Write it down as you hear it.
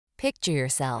Picture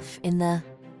yourself in the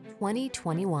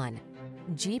 2021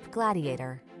 Jeep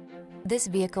Gladiator. This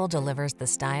vehicle delivers the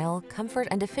style, comfort,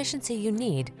 and efficiency you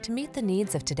need to meet the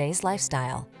needs of today's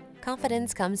lifestyle.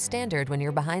 Confidence comes standard when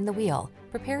you're behind the wheel,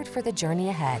 prepared for the journey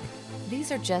ahead.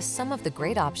 These are just some of the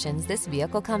great options this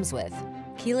vehicle comes with: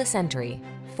 keyless entry,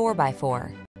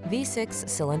 4x4, V6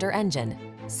 cylinder engine,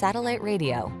 satellite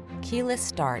radio, keyless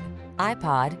start,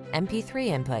 iPod, MP3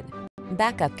 input,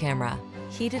 backup camera,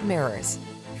 heated mirrors,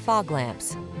 fog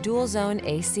lamps, dual zone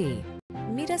AC.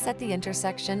 Meet us at the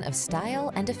intersection of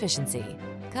style and efficiency.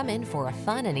 Come in for a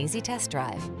fun and easy test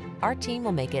drive. Our team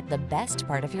will make it the best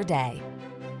part of your day.